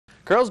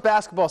Girls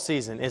basketball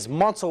season is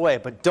months away,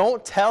 but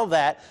don't tell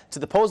that to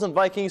the Posen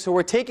Vikings, who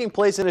were taking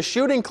place in a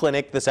shooting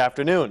clinic this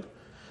afternoon.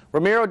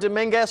 Ramiro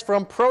Dominguez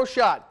from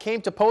ProShot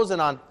came to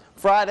Posen on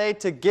Friday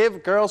to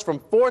give girls from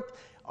 4th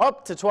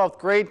up to 12th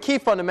grade key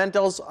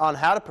fundamentals on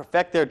how to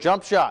perfect their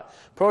jump shot.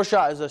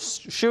 ProShot is a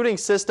shooting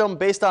system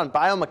based on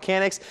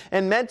biomechanics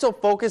and mental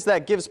focus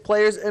that gives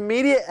players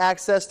immediate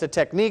access to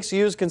techniques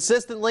used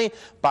consistently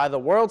by the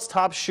world's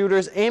top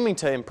shooters, aiming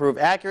to improve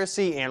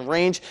accuracy and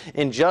range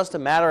in just a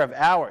matter of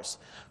hours.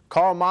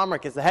 Carl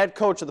Momrick is the head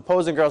coach of the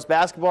Posen girls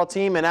basketball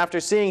team, and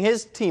after seeing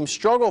his team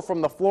struggle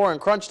from the floor in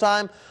crunch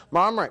time,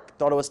 Momrick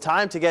thought it was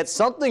time to get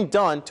something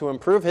done to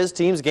improve his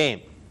team's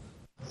game.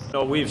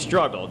 So we've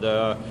struggled.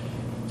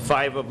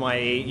 5 of my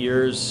 8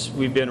 years,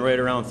 we've been right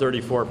around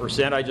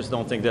 34%. I just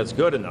don't think that's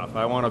good enough.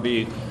 I want to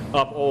be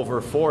up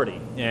over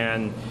 40.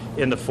 And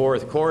in the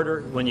fourth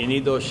quarter, when you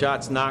need those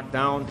shots knocked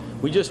down,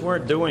 we just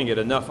weren't doing it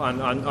enough on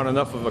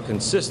enough of a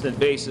consistent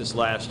basis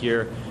last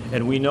year,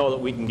 and we know that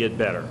we can get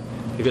better.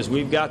 Because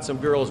we've got some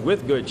girls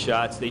with good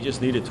shots, they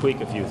just need to tweak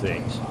a few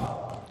things.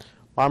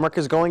 Momrick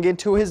is going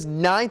into his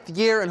 9th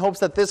year and hopes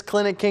that this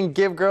clinic can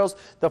give girls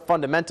the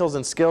fundamentals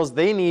and skills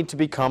they need to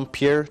become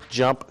pure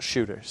jump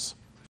shooters.